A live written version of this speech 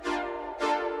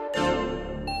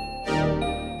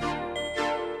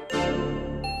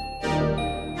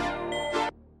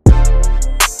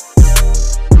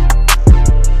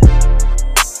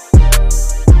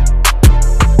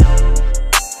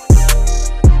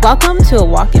Welcome to A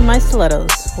Walk in My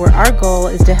Stilettos, where our goal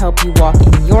is to help you walk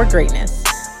in your greatness.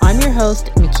 I'm your host,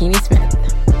 Makini Smith.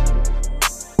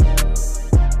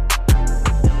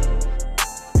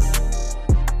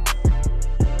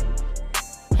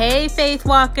 Hey, Faith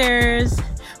Walkers!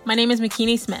 My name is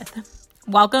Makini Smith.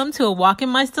 Welcome to A Walk in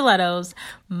My Stilettos,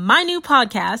 my new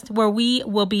podcast where we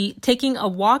will be taking a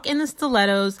walk in the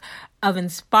stilettos of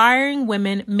inspiring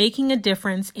women making a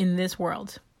difference in this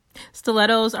world.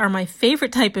 Stilettos are my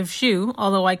favorite type of shoe,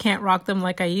 although I can't rock them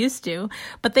like I used to,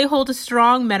 but they hold a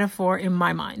strong metaphor in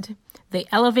my mind. They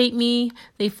elevate me,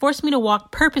 they force me to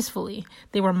walk purposefully,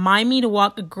 they remind me to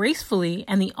walk gracefully,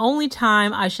 and the only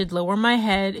time I should lower my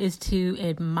head is to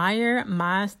admire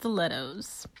my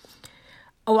stilettos.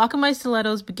 A Walk in My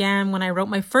Stilettos began when I wrote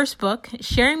my first book,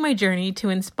 sharing my journey to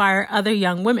inspire other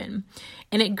young women,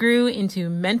 and it grew into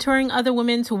mentoring other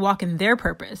women to walk in their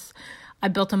purpose. I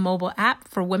built a mobile app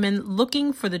for women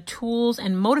looking for the tools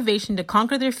and motivation to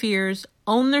conquer their fears,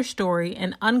 own their story,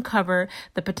 and uncover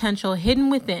the potential hidden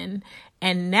within.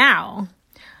 And now,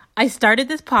 I started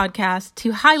this podcast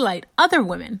to highlight other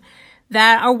women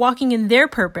that are walking in their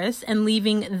purpose and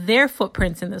leaving their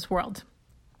footprints in this world.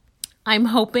 I'm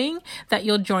hoping that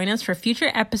you'll join us for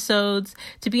future episodes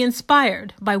to be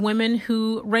inspired by women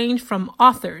who range from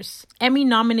authors,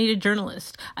 Emmy-nominated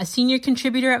journalists, a senior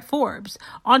contributor at Forbes,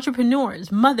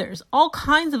 entrepreneurs, mothers, all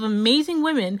kinds of amazing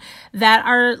women that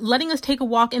are letting us take a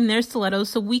walk in their stilettos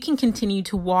so we can continue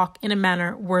to walk in a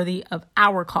manner worthy of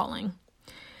our calling.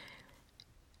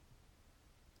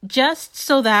 Just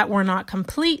so that we're not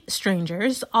complete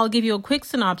strangers, I'll give you a quick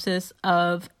synopsis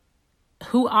of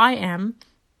who I am.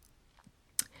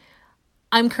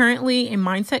 I'm currently a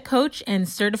mindset coach and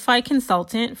certified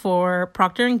consultant for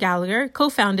Procter & Gallagher,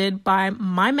 co-founded by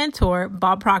my mentor,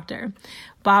 Bob Proctor.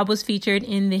 Bob was featured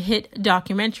in the hit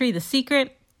documentary, The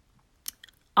Secret.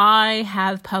 I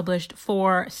have published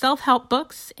 4 self-help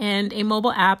books and a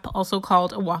mobile app also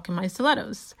called A Walk in My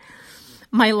Stilettos.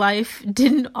 My life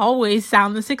didn't always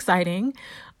sound this exciting.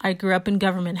 I grew up in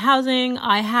government housing.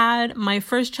 I had my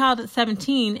first child at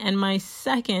 17 and my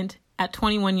second at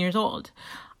 21 years old.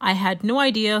 I had no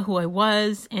idea who I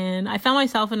was, and I found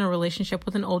myself in a relationship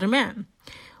with an older man.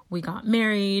 We got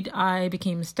married, I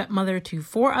became a stepmother to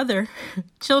 4 other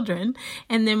children,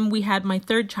 and then we had my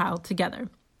 3rd child together.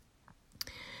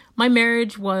 My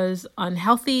marriage was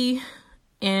unhealthy,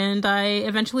 and I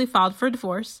eventually filed for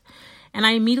divorce, and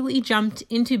I immediately jumped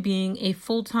into being a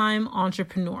full-time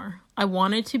entrepreneur. I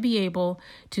wanted to be able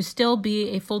to still be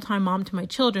a full-time mom to my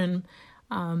children,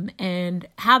 and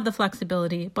have the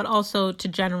flexibility, but also to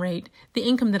generate the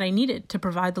income that I needed to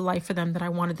provide the life for them that I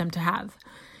wanted them to have.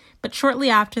 But shortly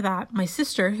after that, my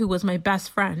sister, who was my best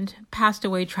friend, passed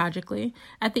away tragically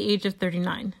at the age of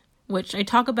 39, which I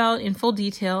talk about in full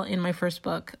detail in my first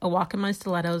book, A Walk in My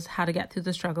Stilettos, How to Get Through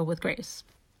the Struggle with Grace.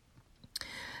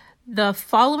 The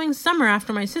following summer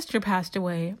after my sister passed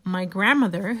away, my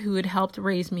grandmother, who had helped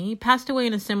raise me, passed away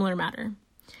in a similar manner.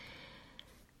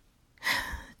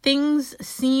 Things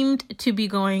seemed to be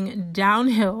going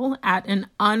downhill at an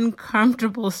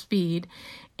uncomfortable speed,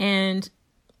 and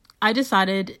I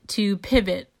decided to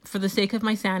pivot for the sake of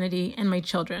my sanity and my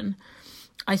children.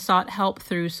 I sought help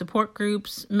through support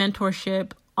groups,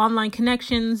 mentorship, online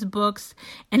connections, books,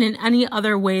 and in any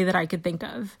other way that I could think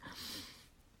of.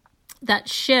 That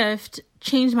shift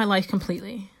changed my life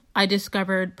completely. I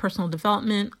discovered personal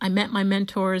development. I met my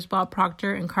mentors, Bob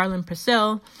Proctor and Carlin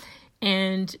Priscille,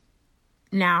 and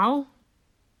now,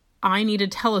 I need a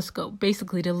telescope,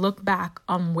 basically, to look back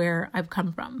on where I've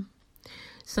come from.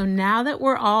 So now that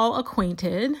we're all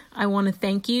acquainted, I want to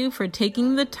thank you for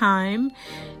taking the time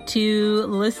to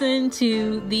listen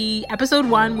to the episode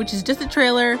 1, which is just a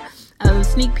trailer, a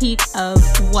sneak peek of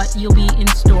what you'll be in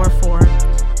store for.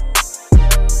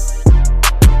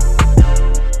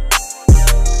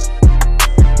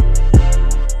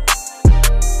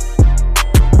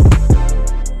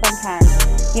 Sometimes,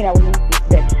 when we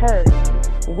get hurt,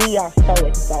 we are so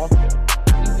exhausted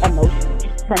emotionally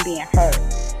from being hurt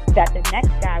that the next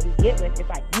guy we get with is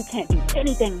like, you can't do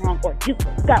anything wrong or you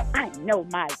can go. I know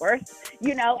my worth,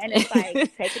 and it's like,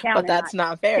 take it down. But that's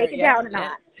not fair. Take it down a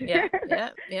notch. Yeah.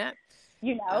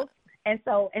 And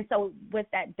so what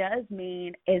that does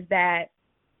mean is that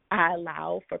I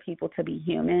allow for people to be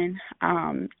human.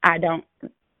 I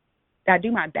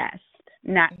do my best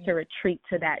not to retreat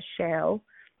to that shell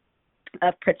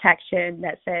of protection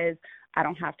that says, I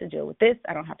don't have to deal with this,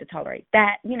 I don't have to tolerate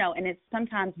that, and it's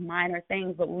sometimes minor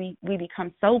things, but we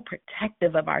become so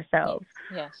protective of ourselves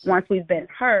once we've been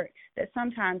hurt that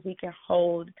sometimes we can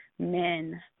hold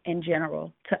men in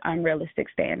general to unrealistic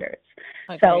standards.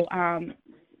 So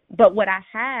but what I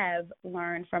have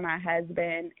learned from my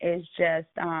husband is just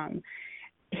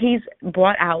he's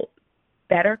brought out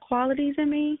better qualities in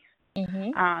me.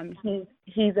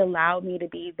 He's allowed me to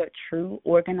be the true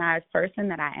organized person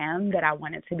that I am, that I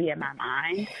wanted to be in my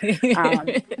mind.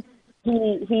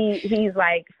 He's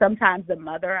like sometimes the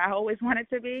mother I always wanted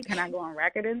to be. Can I go on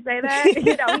record and say that?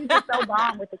 You know, he's just so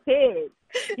bomb with the kids.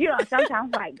 You know,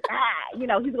 sometimes like, you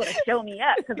know, he's going to show me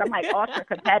up because I'm like ultra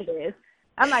competitive.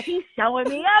 I'm like, he's showing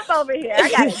me up over here. I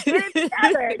got to get it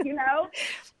together, you know?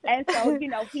 And so, you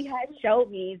know, he has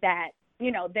showed me that,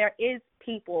 you know, there is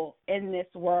people in this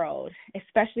world,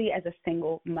 especially as a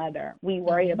single mother. We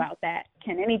worry about that.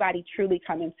 Can anybody truly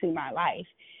come into my life?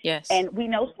 Yes. And we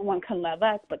know someone can love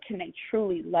us, but can they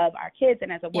truly love our kids?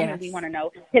 And as a woman, we want to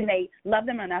know, can they love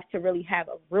them enough to really have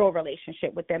a real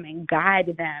relationship with them and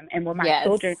guide them? And will my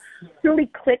children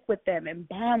truly click with them and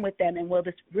bond with them? And will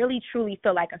this really truly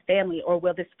feel like a family, or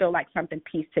will this feel like something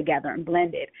pieced together and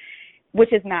blended,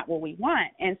 which is not what we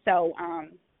want? And so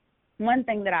one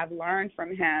thing that I've learned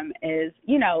from him is,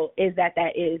 you know, is that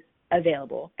is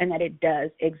available and that it does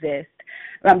exist.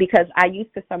 Because I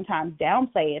used to sometimes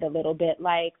downplay it a little bit,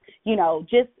 like, you know,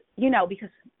 just, you know, because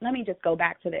let me just go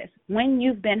back to this. When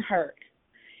you've been hurt,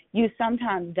 you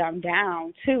sometimes dumb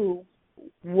down to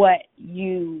what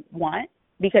you want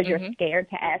because you're scared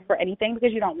to ask for anything,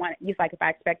 because you don't want it. It's like, if I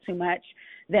expect too much,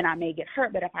 then I may get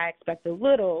hurt. But if I expect a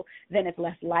little, then it's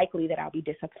less likely that I'll be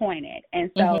disappointed.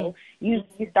 And so you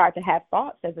start to have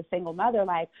thoughts as a single mother,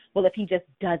 like, well, if he just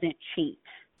doesn't cheat,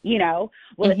 you know,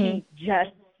 well, if he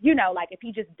just, you know, like if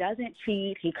he just doesn't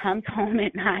cheat, he comes home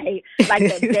at night, like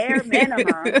the bare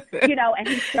minimum, you know, and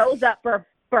he shows up for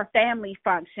family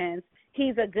functions,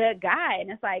 he's a good guy. And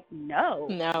it's like, no,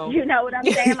 you know what I'm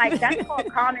saying? Like, that's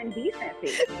called common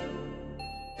decency.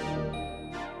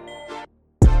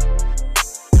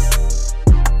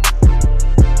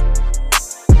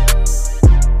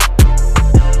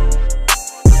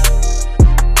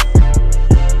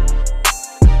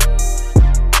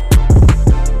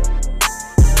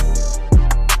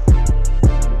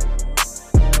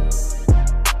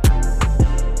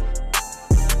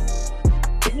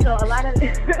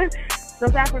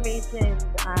 Those affirmations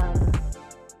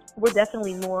were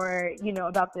definitely more, you know,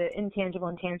 about the intangible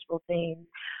and tangible things.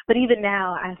 But even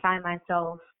now, I find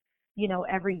myself, you know,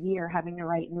 every year having to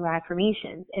write new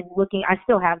affirmations and I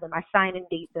still have them. I sign and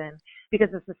date them because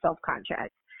it's a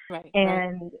self-contract. Right.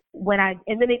 And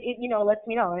then it you know, lets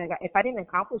me know, like, if I didn't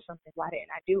accomplish something, why didn't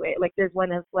I do it? Like, there's one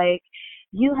that's like,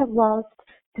 you have lost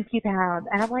 50 pounds.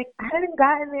 And I'm like, I haven't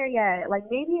gotten there yet. Like,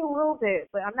 maybe a little bit,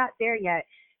 but I'm not there yet.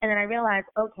 And then I realized,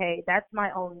 okay, that's my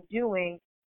own doing.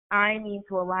 I need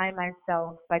to align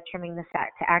myself by trimming the fat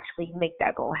to actually make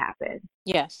that goal happen.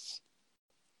 Yes.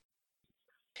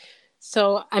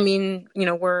 So, I mean, you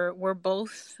know, we're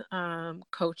both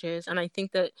coaches, and I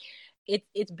think that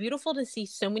it's beautiful to see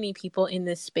so many people in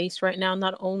this space right now,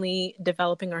 not only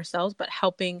developing ourselves, but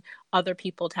helping other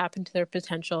people tap into their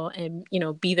potential and, you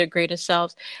know, be their greatest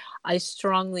selves. I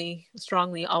strongly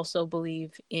also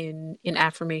believe in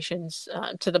affirmations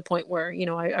to the point where, you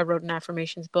know, I wrote an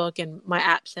affirmations book, and my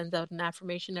app sends out an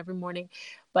affirmation every morning.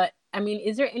 But I mean,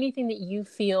 is there anything that you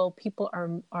feel people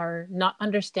are not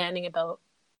understanding about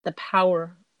the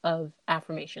power of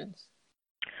affirmations?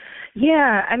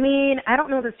 Yeah, I mean, I don't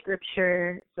know the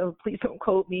scripture, so please don't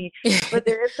quote me, but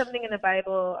there is something in the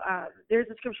Bible, there's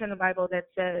a scripture in the Bible that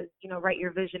says, you know, write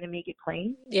your vision and make it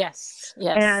plain. Yes.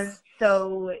 And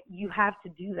so you have to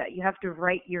do that. You have to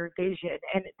write your vision,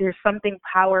 and there's something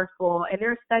powerful, and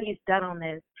there are studies done on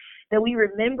this, that we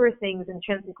remember things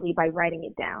intrinsically by writing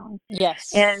it down.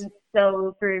 Yes. And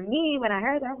so for me, when I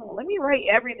heard that, I was like, let me write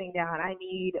everything down. I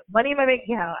need money in my bank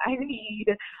account. I need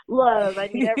love. I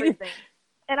need everything.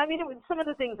 And I mean, some of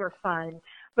the things were fun,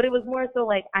 but it was more so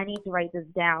like, I need to write this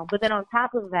down. But then on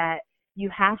top of that, you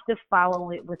have to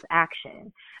follow it with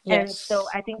action. Yes. And so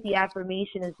I think the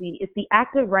affirmation is it's the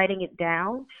act of writing it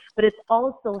down, but it's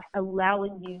also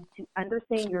allowing you to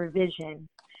understand your vision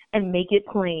and make it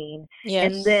plain.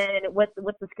 Yes. And then what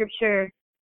the scripture,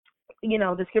 you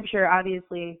know, the scripture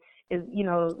obviously is, you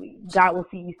know, God will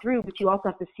see you through, but you also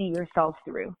have to see yourself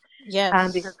through.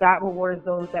 Yes. Because God rewards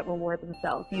those that reward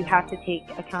themselves. You have to take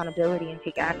accountability and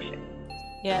take action.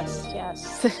 Yes,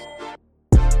 yes.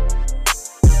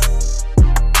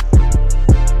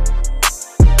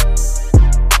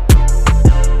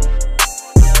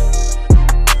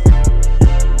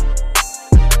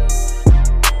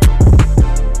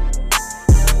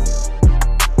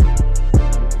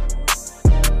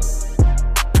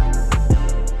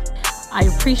 I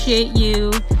appreciate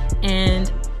you,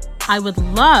 and I would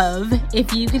love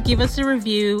if you could give us a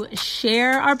review,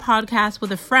 share our podcast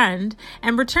with a friend,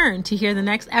 and return to hear the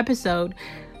next episode.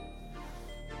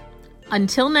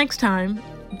 Until next time,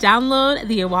 download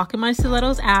the A Walk in My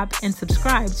Stilettos app and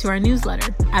subscribe to our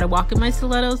newsletter at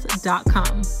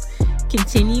awalkinmystilettos.com.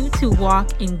 Continue to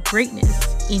walk in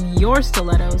greatness in your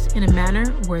stilettos in a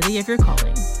manner worthy of your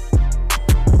calling.